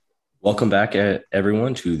Welcome back,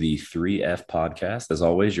 everyone, to the 3F podcast. As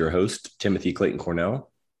always, your host, Timothy Clayton Cornell,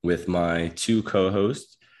 with my two co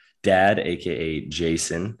hosts, Dad, AKA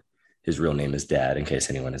Jason. His real name is Dad, in case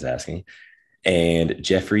anyone is asking, and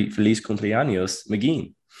Jeffrey Feliz Cumpleaños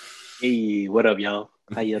McGee. Hey, what up, y'all?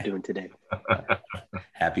 How y'all doing today?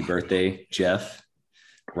 Happy birthday, Jeff.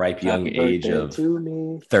 Ripe young Happy age birthday of to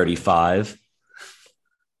me. 35.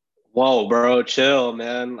 Whoa, bro, chill,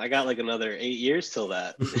 man. I got like another 8 years till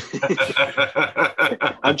that.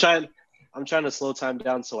 I'm trying to slow time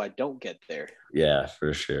down so I don't get there. Yeah,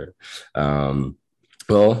 for sure.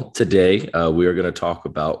 Well, today we are going to talk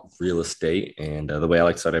about real estate. And the way I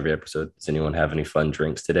like to start every episode, does anyone have any fun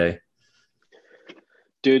drinks today?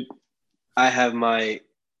 Dude, I have my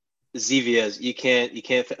Zevias. You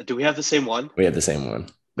can't. Do we have the same one? We have the same one.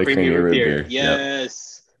 The Creamy root beer. Yep.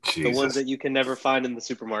 Yes. Jesus. The ones that you can never find in the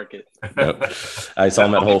supermarket. Yep. I saw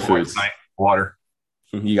them at Whole Foods. Water.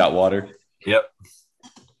 You got water? Yep.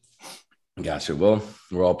 Gotcha. Well,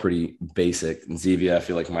 we're all pretty basic. And Zevia, I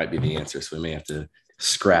feel like, might be the answer. So we may have to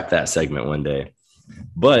scrap that segment one day.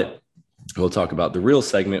 But we'll talk about the real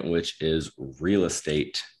segment, which is real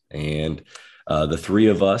estate. And the three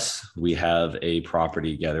of us, we have a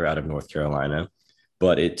property together out of North Carolina.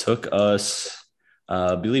 But it took us,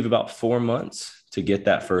 I believe, about 4 months to get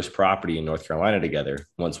that first property in North Carolina together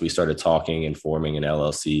once we started talking and forming an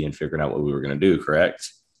LLC and figuring out what we were going to do,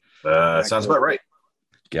 correct? Sounds about right.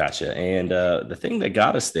 Gotcha. And the thing that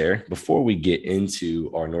got us there, before we get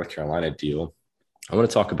into our North Carolina deal, I want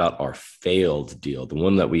to talk about our failed deal, the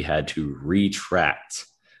one that we had to retract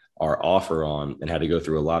our offer on and had to go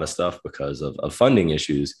through a lot of stuff because of funding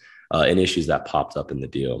issues and issues that popped up in the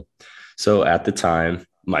deal. So at the time,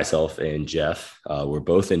 myself and Jeff were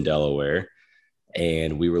both in Delaware,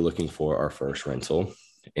 and we were looking for our first rental.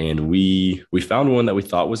 And we found one that we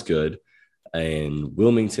thought was good in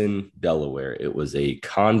Wilmington, Delaware. It was a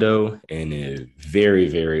condo in a very,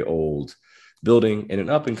 very old building in an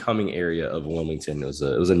up and coming area of Wilmington. It was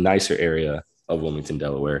a nicer area of Wilmington,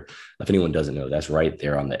 Delaware. If anyone doesn't know, that's right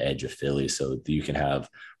there on the edge of Philly. So you can have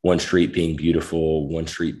one street being beautiful, one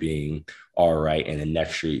street being all right, and the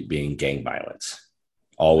next street being gang violence,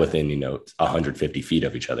 all within, 150 feet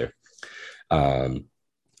of each other.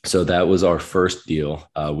 So that was our first deal.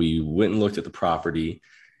 We went and looked at the property,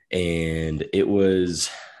 and it was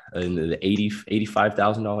in the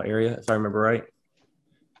 $85,000 area, if I remember right.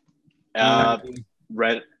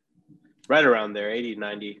 Right around there, 80,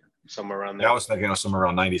 90, somewhere around there. I was thinking somewhere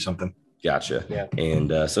around 90 something. Gotcha. Yeah.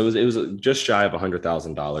 And so it was just shy of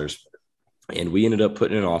 $100,000. And we ended up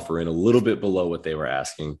putting an offer in a little bit below what they were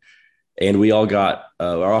asking. And we all got,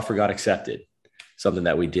 our offer got accepted, something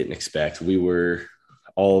that we didn't expect. We were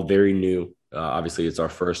all very new. Obviously, it's our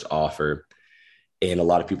first offer. And a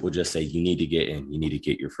lot of people just say, you need to get in, you need to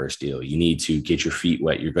get your first deal. You need to get your feet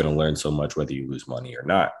wet. You're going to learn so much, whether you lose money or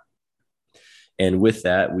not. And with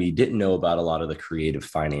that, we didn't know about a lot of the creative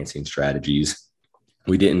financing strategies.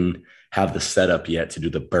 We didn't have the setup yet to do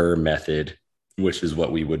the BRRRR method, which is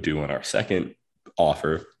what we would do on our second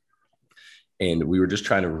offer. And we were just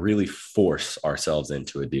trying to really force ourselves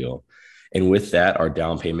into a deal. And with that, our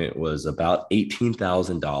down payment was about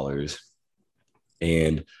 $18,000.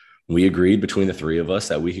 And we agreed between the three of us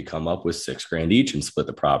that we could come up with $6,000 each and split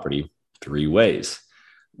the property 3 ways,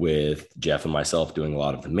 with Jeff and myself doing a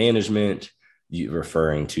lot of the management, you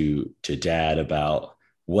referring to Dad about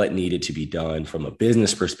what needed to be done from a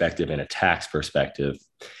business perspective and a tax perspective.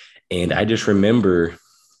 And I just remember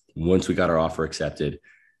once we got our offer accepted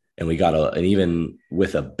and we got and even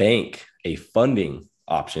with a bank, a funding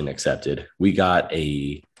option accepted, we got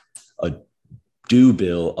a due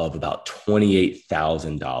bill of about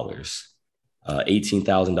 $28,000,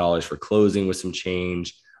 $18,000 for closing with some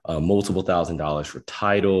change, multiple $1,000s for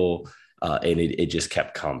title. And it just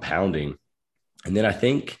kept compounding. And then I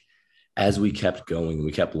think as we kept going,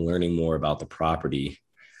 we kept learning more about the property.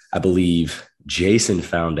 I believe Jason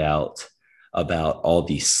found out about all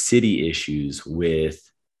the city issues with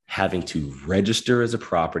having to register as a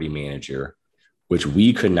property manager, which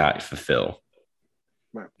we could not fulfill.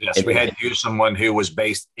 Yes, we had to use someone who was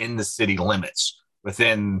based in the city limits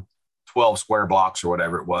within 12 square blocks or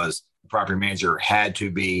whatever it was. The property manager had to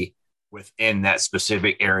be within that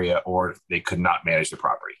specific area or they could not manage the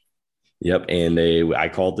property. Yep. And I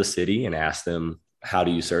called the city and asked them, how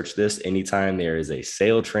do you search this? Anytime there is a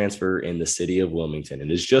sale transfer in the city of Wilmington,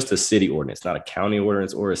 and it's just a city ordinance, not a county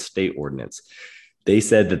ordinance or a state ordinance, they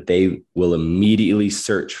said that they will immediately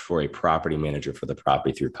search for a property manager for the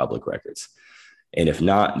property through public records. And if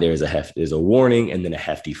not, there's a warning and then a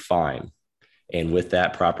hefty fine. And with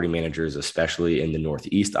that, property managers, especially in the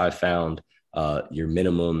Northeast, I found your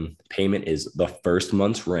minimum payment is the first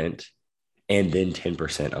month's rent and then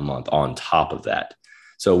 10% a month on top of that.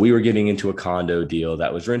 So we were getting into a condo deal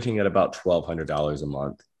that was renting at about $1,200 a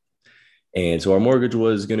month. And so our mortgage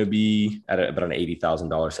was going to be at about an $80,000,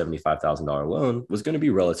 $75,000 loan, was going to be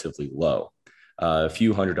relatively low. A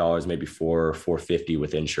few $100s, maybe $450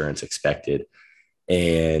 with insurance expected.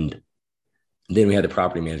 And then we had the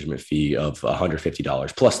property management fee of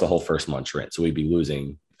 $150 plus the whole first month's rent. So we'd be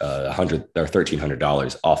losing $100 or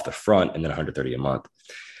 $1,300 off the front and then $130 a month.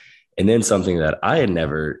 And then something that I had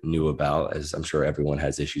never knew about, as I'm sure everyone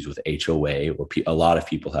has issues with HOA, or a lot of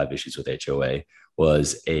people have issues with HOA,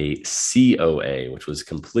 was a COA, which was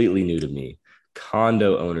completely new to me,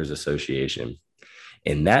 Condo Owners Association.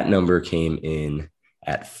 And that number came in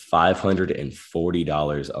at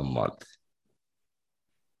 $540 a month.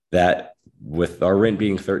 That, with our rent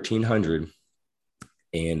being $1,300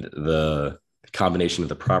 and the combination of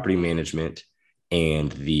the property management and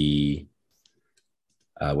the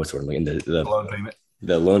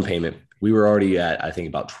the loan payment, we were already at, I think,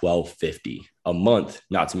 about $1,250 a month,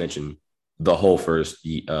 not to mention the whole first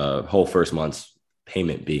month's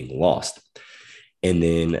payment being lost. And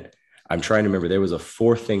then I'm trying to remember, there was a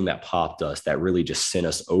fourth thing that popped us that really just sent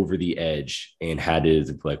us over the edge and had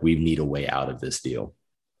to, like, we need a way out of this deal.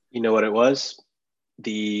 You know what it was?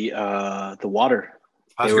 The water.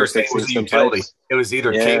 I was going to say it was the utility. Pipes. It was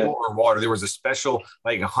either cable or water. There was a special,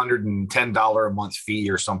 like, $110 a month fee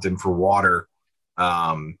or something for water.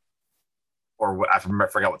 Or what, I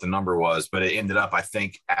forgot what the number was, but it ended up, I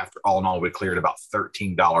think, after all in all, we cleared about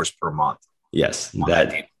 $13 per month. Yes,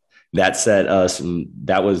 that set us, and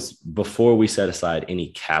that was before we set aside any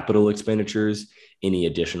capital expenditures, any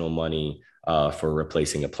additional money for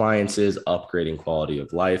replacing appliances, upgrading quality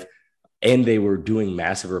of life. And they were doing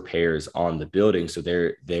massive repairs on the building. So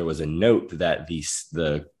there was a note that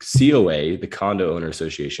the COA, the Condo Owner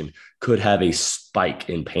Association, could have a spike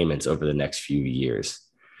in payments over the next few years.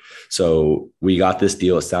 So we got this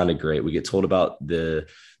deal. It sounded great. We get told about the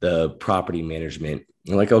property management.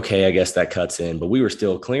 We're like, okay, I guess that cuts in. But we were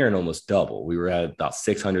still clearing almost double. We were at about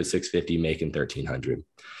 $600, $650, making $1,300.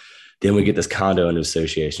 Then we get this Condo Owner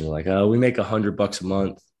Association. We're like, oh, we make $100 a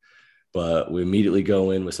month. But we immediately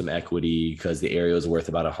go in with some equity because the area is worth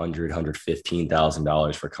about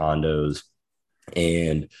 $115,000 for condos,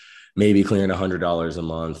 and maybe clearing $100 a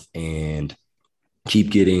month, and keep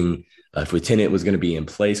getting, if a tenant was going to be in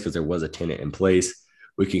place, because there was a tenant in place,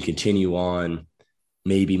 we can continue on,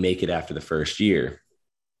 maybe make it after the first year.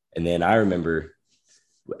 And then I remember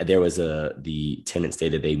there was the tenant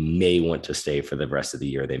stated they may want to stay for the rest of the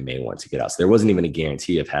year. They may want to get out. So there wasn't even a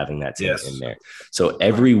guarantee of having that tenant in there. So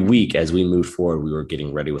every week as we moved forward, we were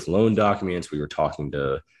getting ready with loan documents. We were talking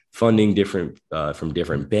to funding from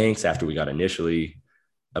different banks after we got initially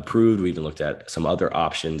approved. We even looked at some other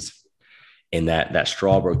options, and that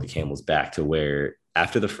straw broke the camel's back to where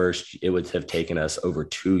after the first, it would have taken us over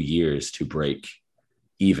 2 years to break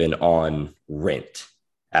even on rent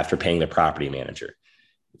after paying the property manager.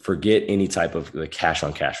 Forget any type of cash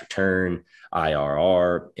on cash return,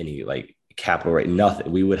 IRR, any like capital rate,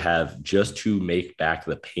 nothing. We would have, just to make back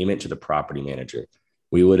the payment to the property manager,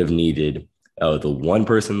 we would have needed the one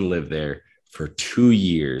person to live there for 2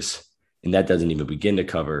 years. And that doesn't even begin to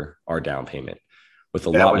cover our down payment. With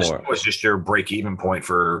more. That was just your break even point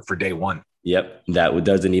for day one. Yep. That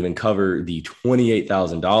doesn't even cover the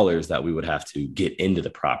 $28,000 that we would have to get into the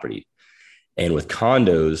property. And with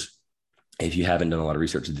condos, if you haven't done a lot of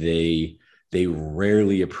research, they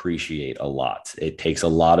rarely appreciate a lot. It takes a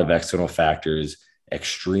lot of external factors.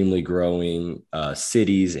 Extremely growing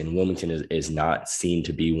cities, and Wilmington is not seen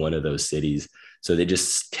to be one of those cities. So they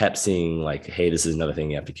just kept seeing like, hey, this is another thing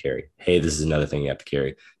you have to carry. Hey, this is another thing you have to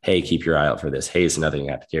carry. Hey, keep your eye out for this. Hey, it's another thing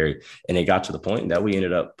you have to carry. And it got to the point that we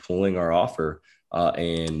ended up pulling our offer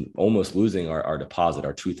and almost losing our deposit,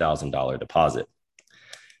 our $2,000 deposit.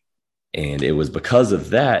 And it was because of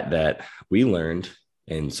that we learned,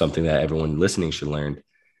 and something that everyone listening should learn: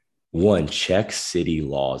 one, check city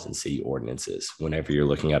laws and city ordinances whenever you're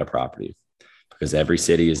looking at a property, because every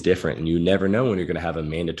city is different, and you never know when you're going to have a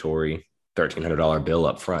mandatory $1,300 bill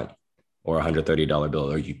up front or a $130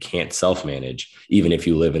 bill, or you can't self-manage even if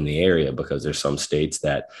you live in the area, because there's some states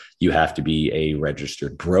that you have to be a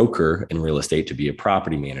registered broker in real estate to be a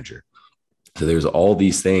property manager. So there's all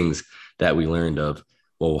these things that we learned of.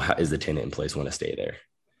 Well, how is the tenant in place want to stay there?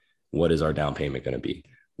 What is our down payment going to be?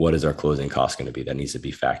 What is our closing cost going to be? That needs to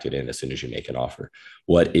be factored in as soon as you make an offer.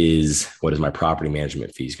 What is my property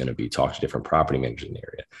management fees going to be? Talk to different property managers in the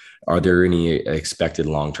area. Are there any expected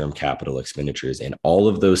long-term capital expenditures? And all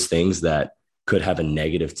of those things that could have a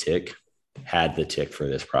negative tick had the tick for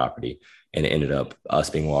this property. and it ended up us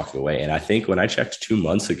being walking away. And I think when I checked 2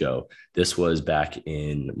 months ago, this was back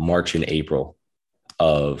in March and April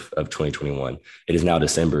of 2021. It is now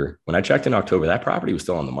December. When I checked in October, that property was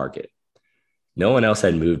still on the market. No one else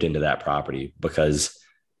had moved into that property because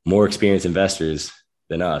more experienced investors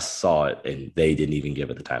than us saw it, and they didn't even give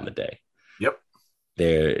it the time of day. Yep.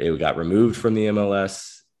 It got removed from the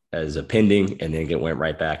MLS as a pending, and then it went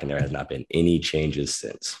right back, and there has not been any changes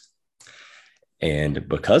since. And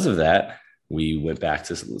because of that, we went back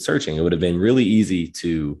to searching. It would have been really easy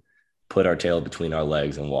to put our tail between our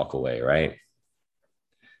legs and walk away, right?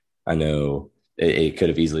 I know it could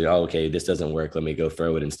have easily, okay, this doesn't work. Let me go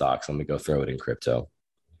throw it in stocks. Let me go throw it in crypto.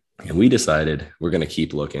 And we decided we're going to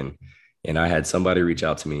keep looking. And I had somebody reach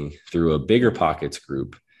out to me through a Bigger Pockets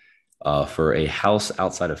group for a house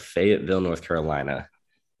outside of Fayetteville, North Carolina,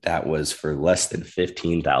 that was for less than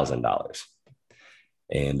 $15,000.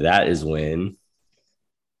 And that is when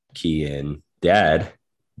Kean, dad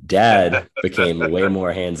became way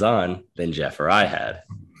more hands-on than Jeff or I had.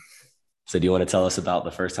 So do you want to tell us about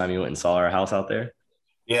the first time you went and saw our house out there?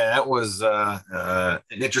 Yeah, that was an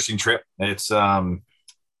interesting trip. It's it's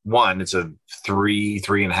a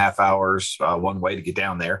 3.5 hours one way to get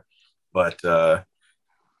down there. But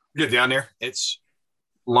get down there.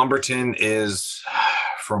 Lumberton is,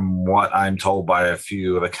 from what I'm told by a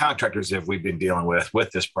few of the contractors that we've been dealing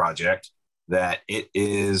with this project, that it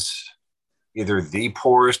is either the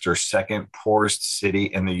poorest or second poorest city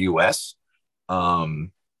in the U.S.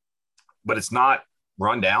 But it's not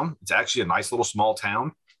run down. It's actually a nice little small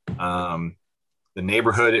town. The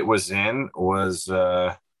neighborhood it was in was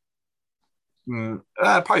probably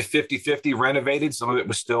 50-50 renovated. Some of it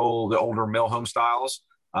was still the older mill home styles,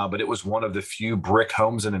 but it was one of the few brick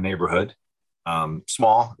homes in the neighborhood.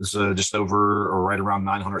 Small. It's just over or right around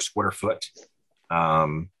 900 square foot.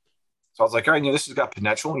 So I was like, all right, this has got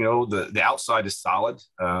potential. The outside is solid.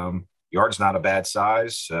 Yard's not a bad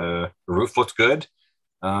size. The roof looks good.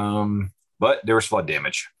 But there was flood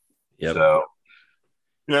damage. Yep. So,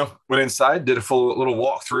 went inside, did a full little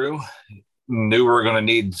walkthrough, knew we were going to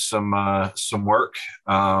need some work.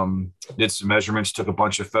 Did some measurements, took a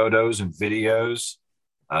bunch of photos and videos,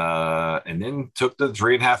 and then took the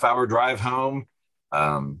 3.5 hour drive home,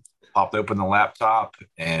 popped open the laptop.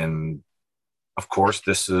 And of course,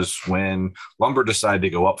 this is when lumber decided to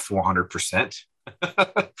go up 400%.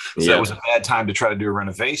 So it was a bad time to try to do a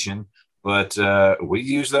renovation. But we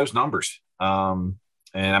use those numbers. And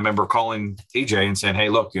I remember calling TJ and saying, hey,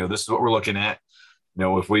 look, this is what we're looking at.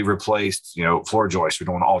 If we replaced, floor joists, we're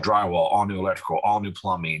doing all drywall, all new electrical, all new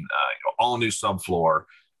plumbing, all new subfloor,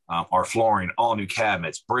 our flooring, all new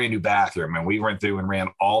cabinets, brand new bathroom. And we went through and ran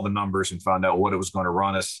all the numbers and found out what it was going to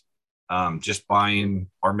run us just buying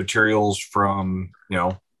our materials from,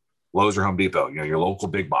 Lowe's or Home Depot, your local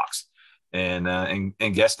big box, and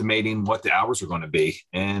guesstimating what the hours were going to be.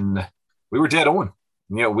 And we were dead on.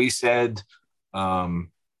 We said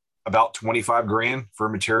about 25 grand for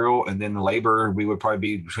material, and then the labor, we would probably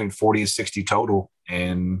be between 40 and 60 total.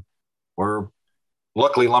 And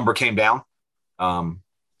luckily lumber came down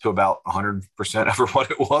to about 100% over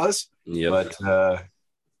what it was. Yep. But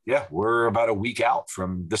we're about a week out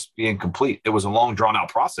from this being complete. It was a long drawn out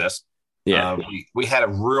process. Yeah. We had a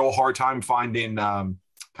real hard time finding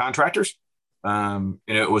contractors.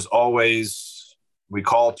 It was always, we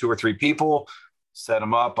call 2 or 3 people, set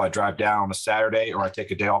them up. I drive down on a Saturday, or I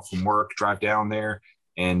take a day off from work, drive down there,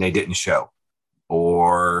 and they didn't show.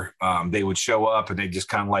 Or they would show up and they just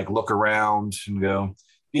kind of like look around and go,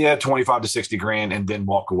 yeah, 25 to 60 grand, and then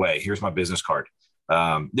walk away. Here's my business card.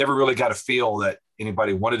 Never really got a feel that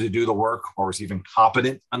anybody wanted to do the work or was even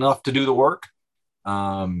competent enough to do the work.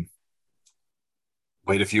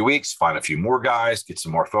 Wait a few weeks, find a few more guys, get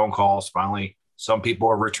some more phone calls. Finally, some people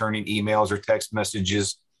are returning emails or text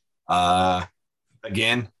messages.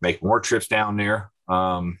 Again, make more trips down there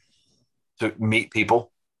to meet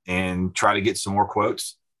people and try to get some more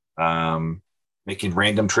quotes. Making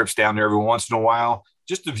random trips down there every once in a while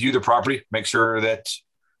just to view the property, make sure that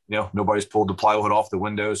nobody's pulled the plywood off the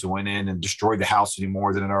windows and went in and destroyed the house any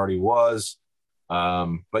more than it already was.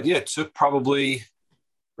 But yeah, it took probably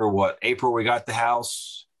April we got the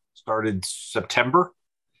house, started September.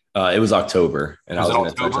 It was October, and I was going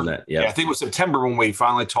to touch on that. Yeah, I think it was September when we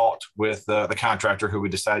finally talked with the contractor who we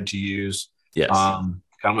decided to use. Yes. Kind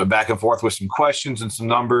of went back and forth with some questions and some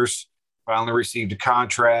numbers. Finally received a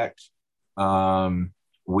contract.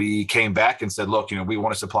 We came back and said, look, we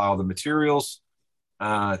want to supply all the materials,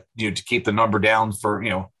 to keep the number down for,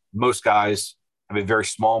 most guys have a very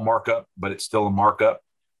small markup, but it's still a markup.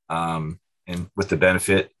 And with the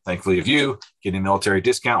benefit, thankfully, of you getting a military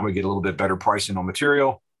discount, we get a little bit better pricing on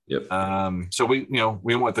material. Yep. So we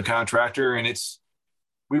went with the contractor, and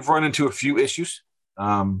we've run into a few issues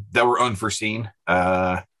that were unforeseen.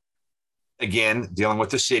 Again, dealing with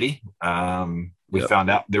the city, we found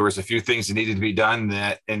out there was a few things that needed to be done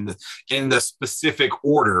that in the specific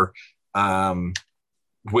order,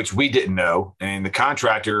 which we didn't know, and the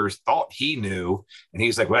contractor thought he knew, and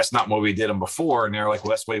he's like, "Well, that's not what we did them before," and they're like, "Well,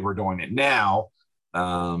 that's the way we're doing it now."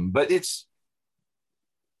 But it's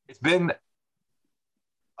been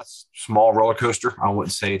a small roller coaster. I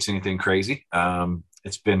wouldn't say it's anything crazy.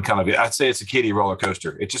 It's been I'd say it's a kiddie roller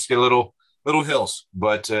coaster. It just get little hills,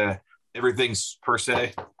 but everything's per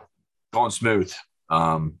se going smooth.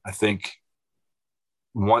 I think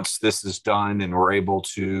once this is done and we're able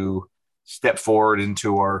to step forward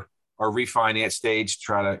into our refinance stage,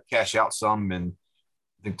 try to cash out some, and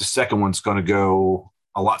I think the second one's going to go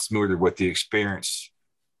a lot smoother with the experience,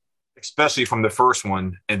 especially from the first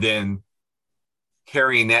one, and then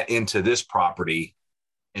carrying that into this property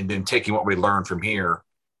and then taking what we learned from here.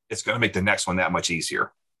 It's going to make the next one that much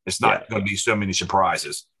easier. It's not going to be so many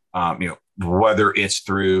surprises, whether it's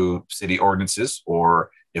through city ordinances or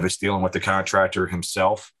if it's dealing with the contractor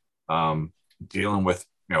himself, dealing with,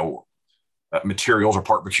 materials or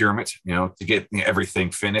part procurement, to get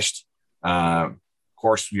everything finished. Of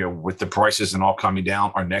course, with the prices and all coming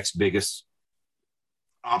down, our next biggest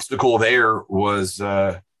obstacle there was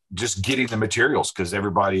just getting the materials, because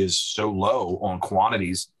everybody is so low on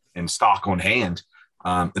quantities and stock on hand.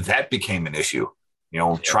 That became an issue,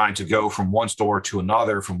 trying to go from one store to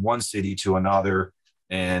another, from one city to another.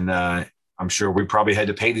 And I'm sure we probably had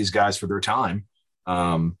to pay these guys for their time.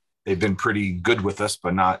 They've been pretty good with us,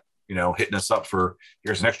 but not, hitting us up for,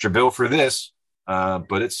 here's an extra bill for this.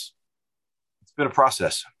 But it's been a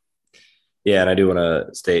process. Yeah, and I do want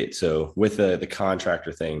to state, so with the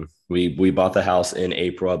contractor thing, we bought the house in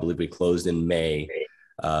April. I believe we closed in May.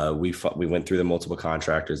 We went through the multiple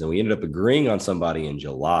contractors, and we ended up agreeing on somebody in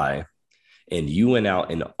July, and you went out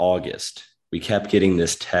in August. We kept getting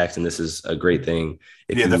this text, and this is a great thing.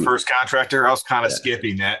 The first contractor, I was kind of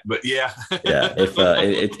skipping that, but yeah. Yeah,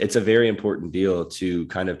 it's a very important deal to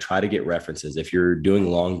kind of try to get references. If you're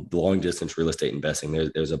doing long distance real estate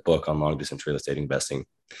investing, there's a book on long distance real estate investing.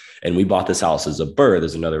 And we bought this house as a BRRRR.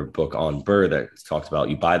 There's another book on BRRRR that talks about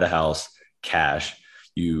you buy the house cash,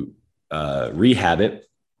 you rehab it,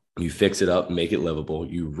 you fix it up, make it livable,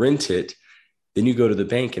 you rent it, then you go to the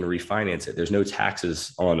bank and refinance it. There's no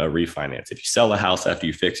taxes on a refinance. If you sell a house after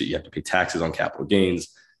you fix it, you have to pay taxes on capital gains.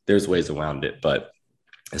 There's ways around it, but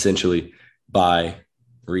essentially buy,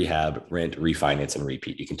 rehab, rent, refinance, and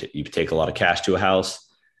repeat. You can take a lot of cash to a house,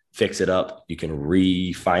 fix it up. You can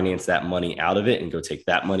refinance that money out of it and go take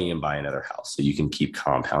that money and buy another house. So you can keep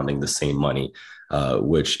compounding the same money,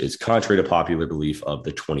 which is contrary to popular belief of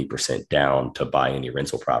the 20% down to buy any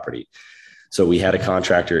rental property. So we had a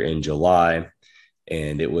contractor in July,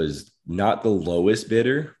 and it was not the lowest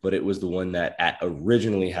bidder, but it was the one that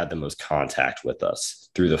originally had the most contact with us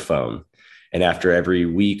through the phone. And after every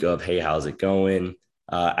week of, hey, how's it going?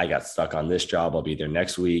 I got stuck on this job. I'll be there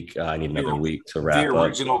next week. I need another week to wrap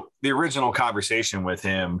up. The original conversation with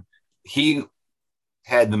him, he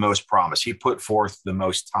had the most promise. He put forth the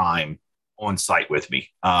most time on site with me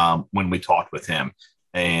when we talked with him.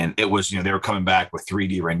 And it was, they were coming back with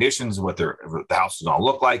 3D renditions of what the house was going to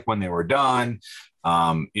look like when they were done.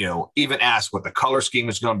 Even asked what the color scheme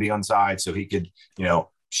was going to be inside, so he could,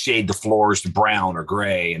 shade the floors to brown or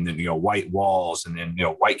gray, and then, white walls, and then,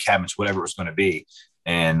 white cabinets, whatever it was going to be.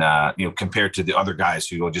 And, compared to the other guys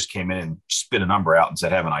who just came in and spit a number out and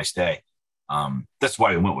said, have a nice day. That's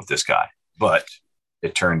why we went with this guy, but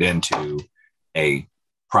it turned into a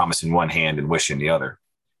promise in one hand and wish in the other.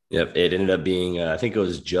 Yep. It ended up being, I think it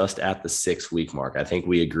was just at the 6-week mark. I think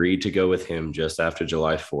we agreed to go with him just after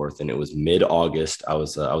July 4th, and it was mid-August. I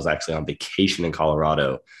was actually on vacation in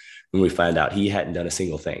Colorado when we found out he hadn't done a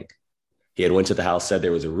single thing. He had went to the house, said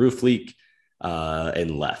there was a roof leak,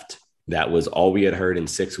 and left. That was all we had heard in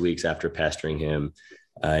 6 weeks after pestering him.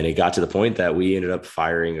 And it got to the point that we ended up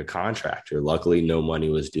firing a contractor. Luckily, no money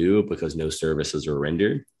was due because no services were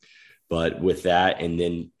rendered. But with that, and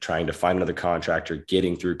then trying to find another contractor,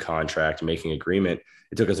 getting through contract, making agreement,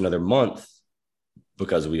 it took us another month,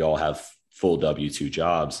 because we all have full W-2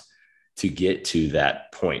 jobs, to get to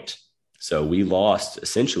that point. So we lost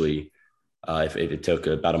essentially, if it took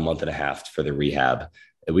about a month and a half for the rehab,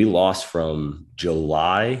 we lost from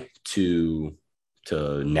July to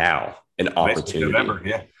now an opportunity. November,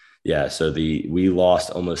 yeah. Yeah. So we lost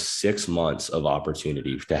almost 6 months of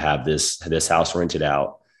opportunity to have this house rented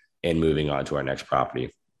out and moving on to our next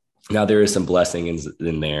property. Now, there is some blessings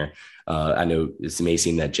in there. I know it may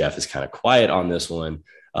seem that Jeff is kind of quiet on this one,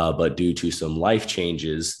 But due to some life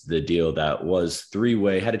changes, the deal that was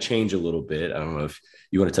three-way had to change a little bit. I don't know if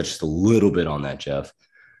you want to touch just a little bit on that, Jeff.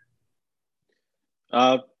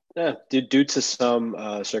 Yeah, due to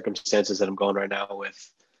some circumstances that I'm going right now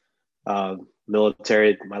with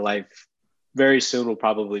military, my life very soon will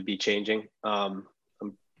probably be changing. I'm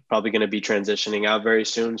probably going to be transitioning out very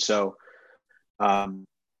soon. So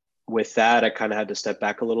with that, I kind of had to step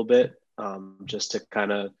back a little bit just to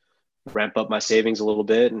kind of ramp up my savings a little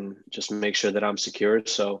bit and just make sure that I'm secure.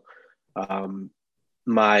 So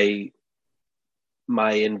my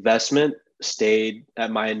investment stayed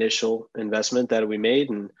at my initial investment that we made,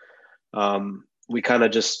 and we kind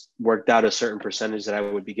of just worked out a certain percentage that I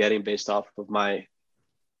would be getting based off of my,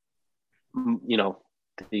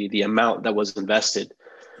 the amount that was invested.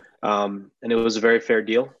 And it was a very fair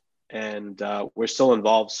deal, and we're still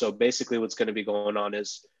involved. So basically what's going to be going on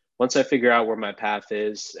is once I figure out where my path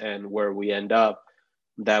is and where we end up,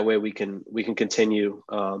 that way we can continue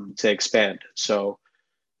to expand. So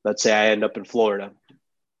let's say I end up in Florida.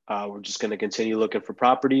 We're just going to continue looking for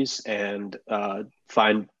properties and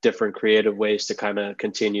find different creative ways to kind of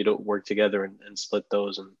continue to work together and split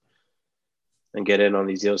those and get in on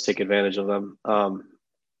these deals, take advantage of them.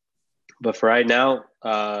 But for right now,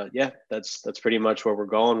 that's pretty much where we're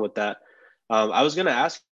going with that. I was going to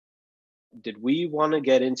ask, did we want to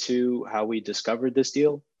get into how we discovered this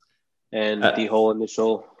deal and the whole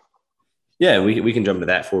initial? Yeah, we can jump into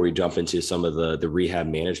that before we jump into some of the rehab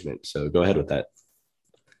management. So go ahead with that.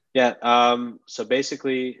 Yeah. So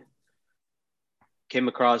basically, you came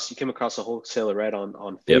across a wholesaler, right,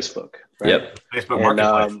 on Facebook, right? Yep. Facebook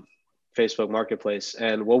Marketplace. Facebook Marketplace.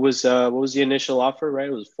 And what was the initial offer, right?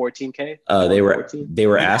 It was $14K. They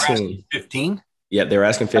were asking 15. Yeah, they were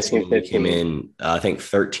asking 15. We came in, I think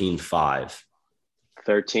 13.5.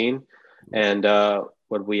 13, and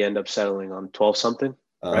what did we end up settling on? 12 something,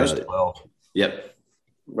 right? 12. Yep.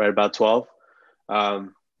 Right about 12.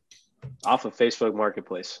 Off of Facebook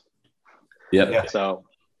Marketplace. Yep. So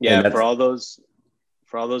yeah, for all those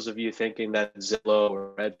of you thinking that Zillow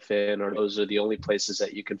or Redfin or those are the only places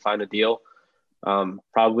that you can find a deal,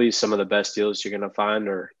 probably some of the best deals you're going to find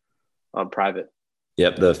are on private.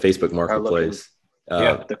 Yep, the Facebook Marketplace.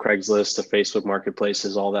 The Craigslist, the Facebook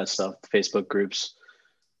Marketplaces, all that stuff, the Facebook groups.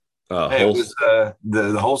 It was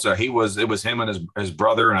the wholesaler. It was him and his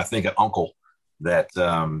brother and I think an uncle that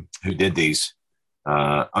who did these.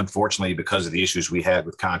 Unfortunately, because of the issues we had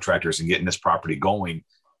with contractors and getting this property going,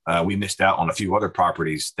 we missed out on a few other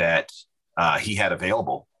properties that he had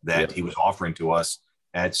available that he was offering to us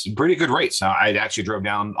at some pretty good rates. Now, I actually drove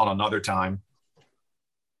down on another time.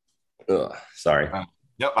 Sorry.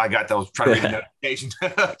 Yep, I got those. Trying to read the notifications.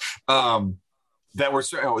 That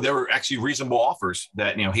were actually reasonable offers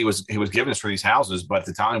that he was giving us for these houses, but at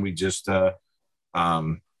the time we just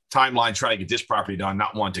timeline trying to get this property done,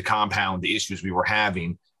 not wanting to compound the issues we were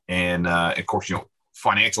having, and of course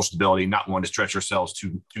financial stability, not wanting to stretch ourselves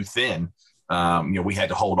too thin. We had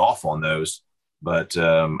to hold off on those, but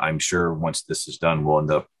I'm sure once this is done, we'll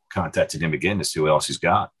end up contacting him again to see what else he's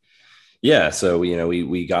got. Yeah, so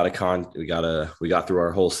we got through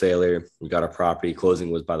our wholesaler. We got our property.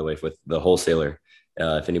 Closing was, by the way, with the wholesaler.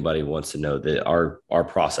 If anybody wants to know, that our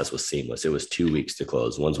process was seamless. It was 2 weeks to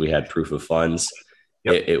close. Once we had proof of funds,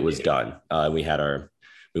 it was done. We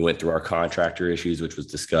went through our contractor issues, which was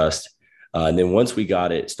discussed, and then once we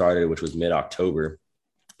got it started, which was mid-October,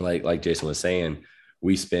 like Jason was saying,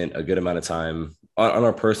 we spent a good amount of time on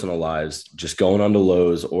our personal lives, just going on to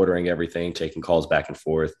Lowe's, ordering everything, taking calls back and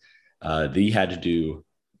forth. They had to do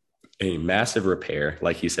a massive repair.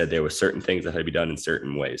 Like he said, there were certain things that had to be done in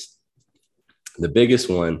certain ways. The biggest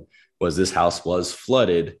one was this house was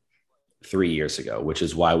flooded 3 years ago, which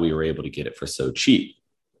is why we were able to get it for so cheap,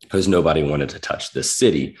 because nobody wanted to touch this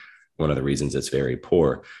city. One of the reasons it's very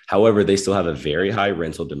poor. However, they still have a very high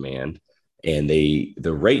rental demand, and the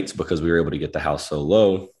rates, because we were able to get the house so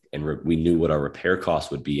low and we knew what our repair costs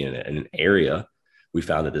would be in an area, we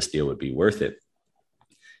found that this deal would be worth it.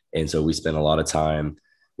 And so we spent a lot of time.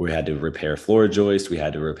 We had to repair floor joists. We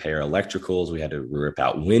had to repair electricals. We had to rip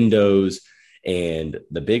out windows. And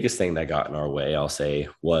the biggest thing that got in our way, I'll say,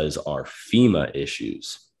 was our FEMA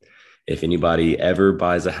issues. If anybody ever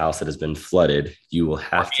buys a house that has been flooded, you will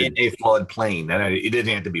have to. In a floodplain. And it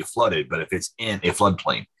didn't have to be flooded, but if it's in a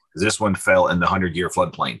floodplain, because this one fell in the 100-year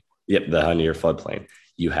floodplain. Yep, the 100-year floodplain.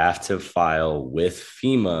 You have to file with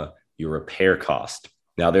FEMA your repair cost.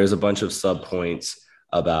 Now, there's a bunch of sub points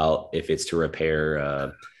about if it's to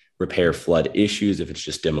repair flood issues. If it's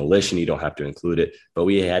just demolition, you don't have to include it. But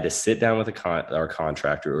we had to sit down with our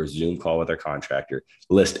contractor or Zoom call with our contractor,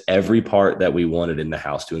 list every part that we wanted in the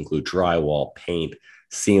house to include drywall, paint,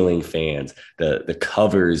 ceiling fans, the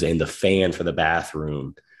covers and the fan for the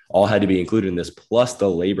bathroom all had to be included in this, plus the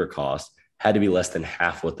labor cost had to be less than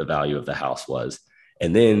half what the value of the house was.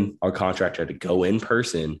 And then our contractor had to go in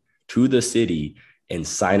person to the city and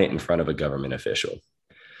sign it in front of a government official.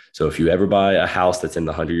 So if you ever buy a house that's in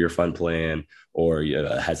the 100-year fund plan or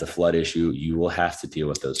has a flood issue, you will have to deal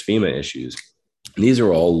with those FEMA issues. And these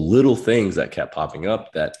are all little things that kept popping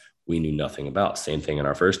up that we knew nothing about. Same thing in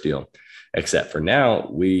our first deal, except for now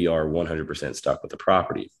we are 100% stuck with the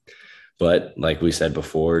property. But like we said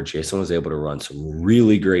before, Jason was able to run some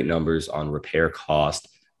really great numbers on repair cost.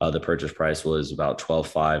 The purchase price was about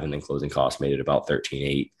 $12.5, and then closing costs made it about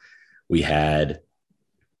 $13.8. We had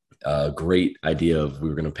a great idea of we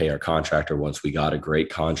were going to pay our contractor once we got a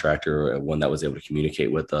great contractor, one that was able to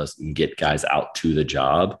communicate with us and get guys out to the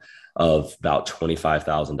job, of about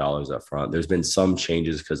 $25,000 up front. There's been some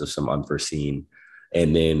changes because of some unforeseen.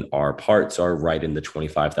 And then our parts are right in the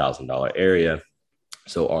 $25,000 area.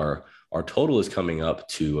 So our total is coming up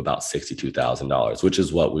to about $62,000, which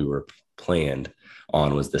is what we were planned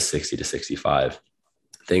on, was the 60 to 65.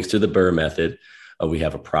 Thanks to the BRRRR method, we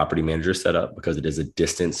have a property manager set up because it is a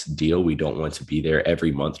distance deal. We don't want to be there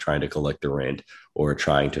every month trying to collect the rent or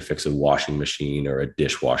trying to fix a washing machine or a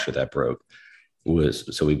dishwasher that broke.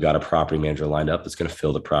 So we've got a property manager lined up that's going to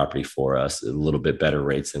fill the property for us at a little bit better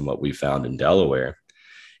rates than what we found in Delaware.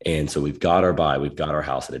 And so we've got our buy, we've got our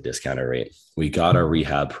house at a discounted rate. We got our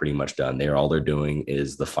rehab pretty much done. All they're doing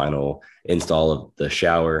is the final install of the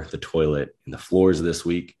shower, the toilet, and the floors this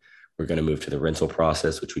week. We're going to move to the rental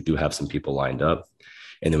process, which we do have some people lined up.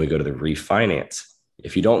 And then we go to the refinance.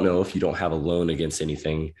 If you don't know, if you don't have a loan against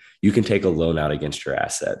anything, you can take a loan out against your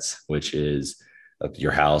assets, which is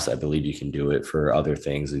your house. I believe you can do it for other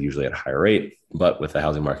things, usually at a higher rate. But with the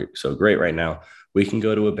housing market so great right now, we can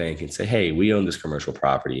go to a bank and say, hey, we own this commercial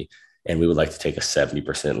property and we would like to take a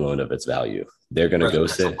 70% loan of its value. They're going to go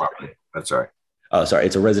sit. That's right. Sorry.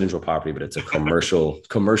 It's a residential property, but it's a commercial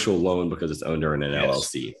loan because it's owned under an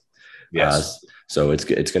LLC. Yes. So it's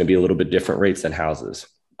going to be a little bit different rates than houses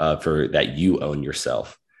for that you own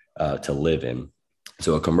yourself to live in.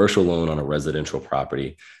 So a commercial loan on a residential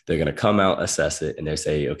property, they're going to come out, assess it, and they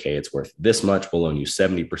say, okay, it's worth this much. We'll loan you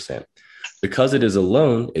 70%. Because it is a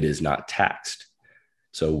loan, it is not taxed.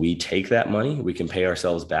 So we take that money, we can pay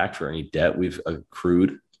ourselves back for any debt we've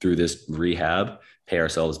accrued through this rehab, pay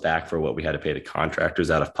ourselves back for what we had to pay the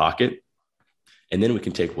contractors out of pocket. And then we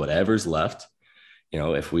can take whatever's left.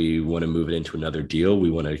 If we want to move it into another deal,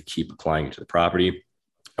 we want to keep applying it to the property,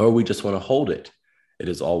 or we just want to hold it. It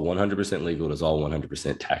is all 100% legal. It is all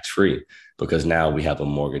 100% tax-free because now we have a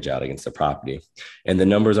mortgage out against the property. And the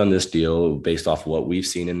numbers on this deal, based off what we've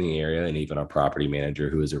seen in the area, and even our property manager,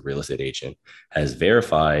 who is a real estate agent, has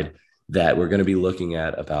verified that we're going to be looking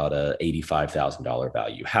at about a $85,000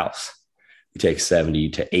 value house. We take 70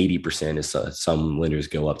 to 80%, as some lenders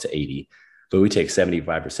go up to 80, but we take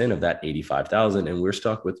 75% of that 85,000, and we're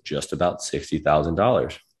stuck with just about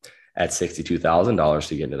 $60,000. At $62,000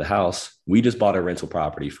 to get into the house, we just bought a rental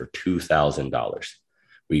property for $2,000.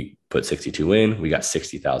 We put 62 in, we got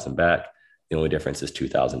 60,000 back. The only difference is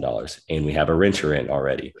 $2,000, and we have a renter in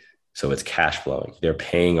already. So it's cash flowing. They're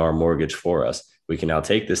paying our mortgage for us. We can now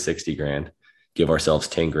take this 60 grand, give ourselves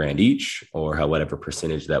 10 grand each, or whatever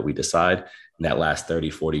percentage that we decide. And that last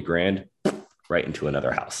 30, 40 grand right into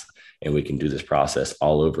another house. And we can do this process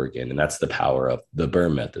all over again. And that's the power of the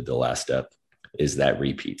BRRRR method. The last step is that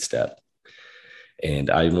repeat step. And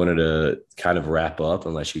I wanted to kind of wrap up,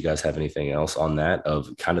 unless you guys have anything else on that,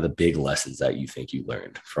 of kind of the big lessons that you think you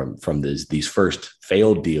learned from these first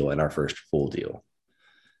failed deal and our first full deal.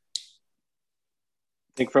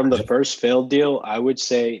 I think from the first failed deal, I would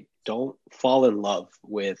say don't fall in love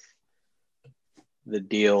with the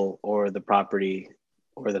deal or the property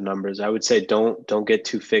or the numbers. I would say don't get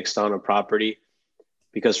too fixed on a property,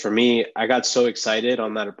 because for me, I got so excited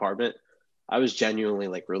on that apartment. I was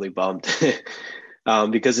genuinely really bummed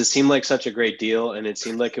because it seemed like such a great deal and it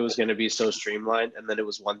seemed like it was going to be so streamlined. And then it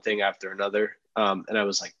was one thing after another. And I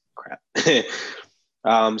was like, crap.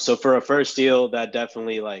 So for a first deal, that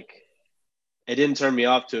definitely it didn't turn me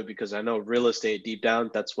off to it, because I know real estate deep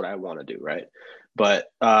down, that's what I want to do. Right.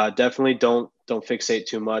 But definitely don't fixate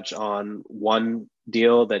too much on one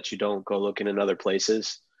deal that you don't go looking in other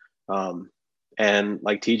places. And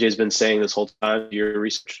like TJ's been saying this whole time, your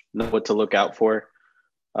research, know what to look out for.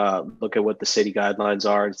 Look at what the city guidelines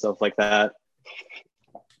are and stuff like that.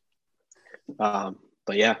 But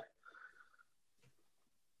yeah.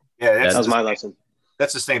 Yeah, that was my lesson.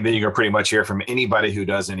 That's the same thing you're going to pretty much hear from anybody who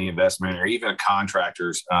does any investment, or even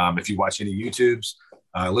contractors. If you watch any YouTubes,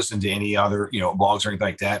 listen to any other, blogs or anything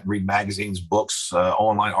like that, read magazines, books,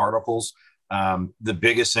 online articles. The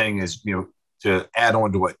biggest thing is, to add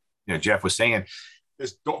on to what, Jeff was saying,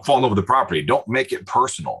 is don't fall in love with the property. Don't make it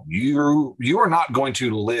personal. You are not going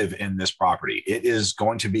to live in this property. It is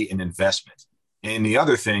going to be an investment. And the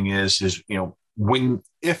other thing is,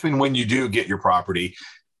 if and when you do get your property,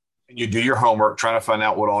 and you do your homework, trying to find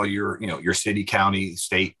out what all your city, county,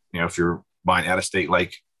 state, if you're buying out of state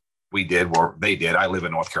like we did, or they did. I live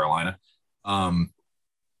in North Carolina.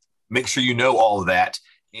 Make sure you know all of that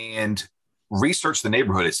and research the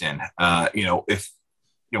neighborhood it's in.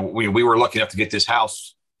 We were lucky enough to get this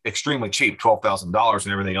house extremely cheap, $12,000,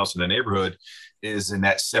 and everything else in the neighborhood is in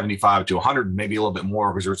that 75 to 100, maybe a little bit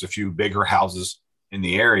more because there's a few bigger houses in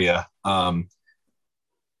the area.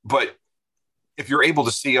 But if you're able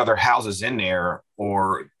to see other houses in there,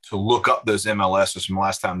 or to look up those MLSs from the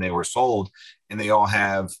last time they were sold, and they all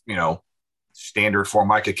have, standard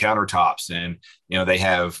Formica countertops, and, they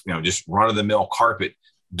have, just run of the mill carpet.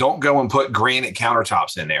 Don't go and put granite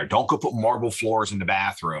countertops in there. Don't go put marble floors in the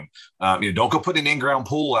bathroom. Don't go put an in-ground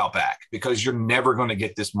pool out back, because you're never going to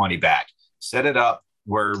get this money back. Set it up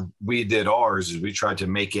where we did ours, is we tried to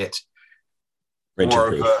make it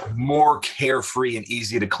more carefree and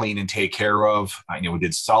easy to clean and take care of. We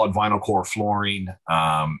did solid vinyl core flooring,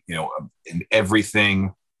 and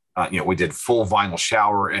everything. We did full vinyl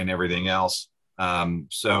shower and everything else.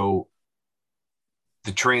 So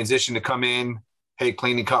the transition to come in, hey,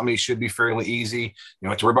 cleaning company should be fairly easy. You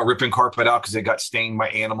don't have to worry about ripping carpet out because it got stained by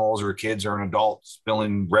animals or kids or an adult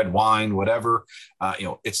spilling red wine, whatever.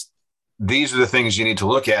 These are the things you need to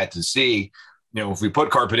look at to see. If we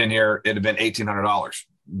put carpet in here, it'd have been $1,800.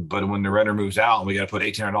 But when the renter moves out, we got to put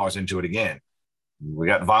 $1,800 into it again. We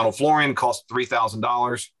got vinyl flooring, cost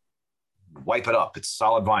 $3,000. Wipe it up. It's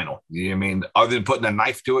solid vinyl. Other than putting a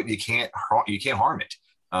knife to it, you can't harm it.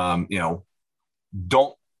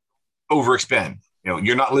 Don't overexpend.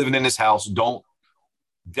 You're not living in this house. Don't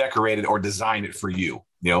decorate it or design it for you.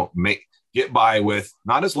 Get by with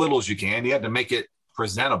not as little as you can. You have to make it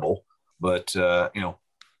presentable, but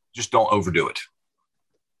just don't overdo it.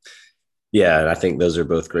 Yeah, and I think those are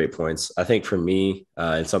both great points. I think for me,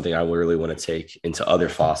 and something I really want to take into other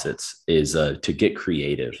faucets is to get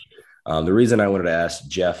creative. The reason I wanted to ask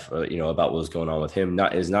Jeff, about what was going on with him,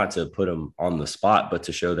 is not to put him on the spot, but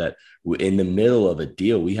to show that in the middle of a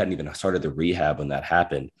deal, we hadn't even started the rehab when that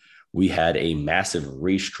happened. We had a massive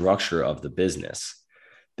restructure of the business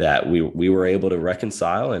that we were able to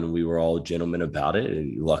reconcile, and we were all gentlemen about it.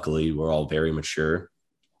 And luckily, we're all very mature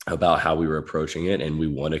about how we were approaching it, and we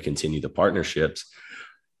want to continue the partnerships.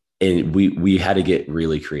 And we had to get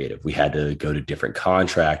really creative. We had to go to different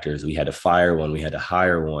contractors. We had to fire one. We had to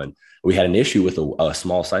hire one. We had an issue with a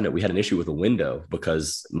small side note. We had an issue with a window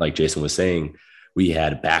because, like Jason was saying, we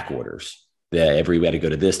had back orders that we had to go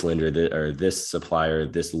to this lender or this supplier,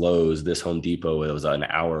 this Lowe's, this Home Depot. It was an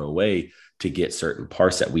hour away to get certain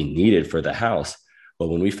parts that we needed for the house. But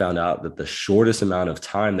when we found out that the shortest amount of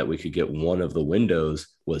time that we could get one of the windows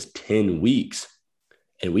was 10 weeks,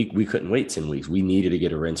 and we couldn't wait 10 weeks. We needed to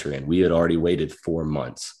get a renter in. We had already waited 4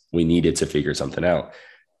 months. We needed to figure something out.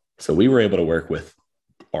 So we were able to work with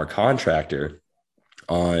our contractor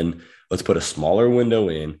on, let's put a smaller window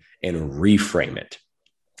in and reframe it.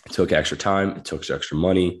 It took extra time. It took extra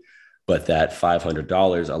money. But that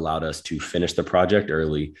 $500 allowed us to finish the project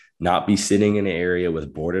early, not be sitting in an area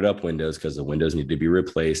with boarded up windows because the windows need to be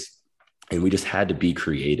replaced. And we just had to be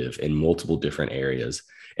creative in multiple different areas.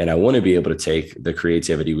 And I want to be able to take the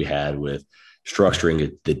creativity we had with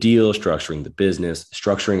structuring the deal, structuring the business,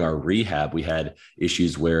 structuring our rehab. We had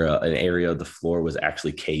issues where an area of the floor was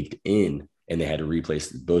actually caved in, and they had to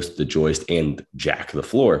replace both the joist and jack the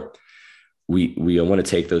floor. We want to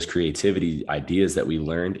take those creativity ideas that we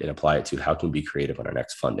learned and apply it to how can we be creative on our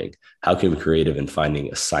next funding? How can we be creative in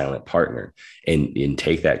finding a silent partner and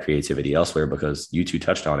take that creativity elsewhere? Because you two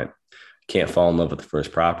touched on it. Can't fall in love with the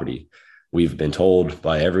first property. We've been told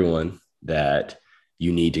by everyone that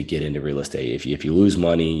you need to get into real estate. If you lose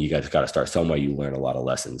money, you guys got to start somewhere. You learn a lot of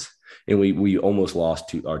lessons. And we almost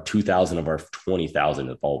lost our 2,000 of our 20,000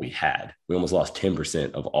 of all we had. We almost lost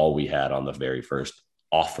 10% of all we had on the very first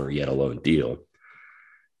offer, yet alone deal.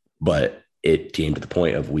 But it came to the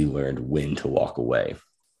point of we learned when to walk away.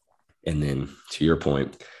 And then to your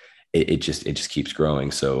point, it just keeps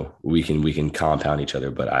growing. So we can compound each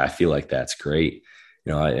other, but I feel like that's great.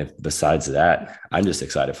 Besides that, I'm just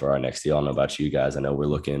excited for our next deal. I don't know about you guys. I know we're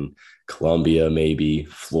looking Columbia, maybe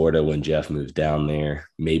Florida when Jeff moves down there,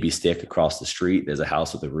 maybe stick across the street. There's a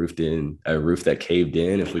house with a roof that caved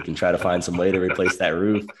in. If we can try to find some way to replace that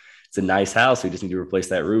roof, it's a nice house. We just need to replace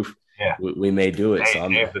that roof. Yeah. we may do it.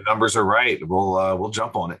 Hey, if the numbers are right, we'll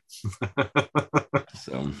jump on it.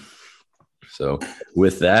 So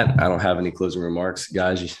with that, I don't have any closing remarks,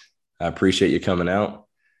 guys. I appreciate you coming out.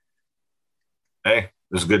 Hey, it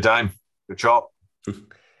was a good time. Good talk.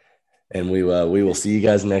 And we will see you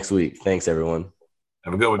guys next week. Thanks, everyone.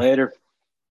 Have a good one. Later.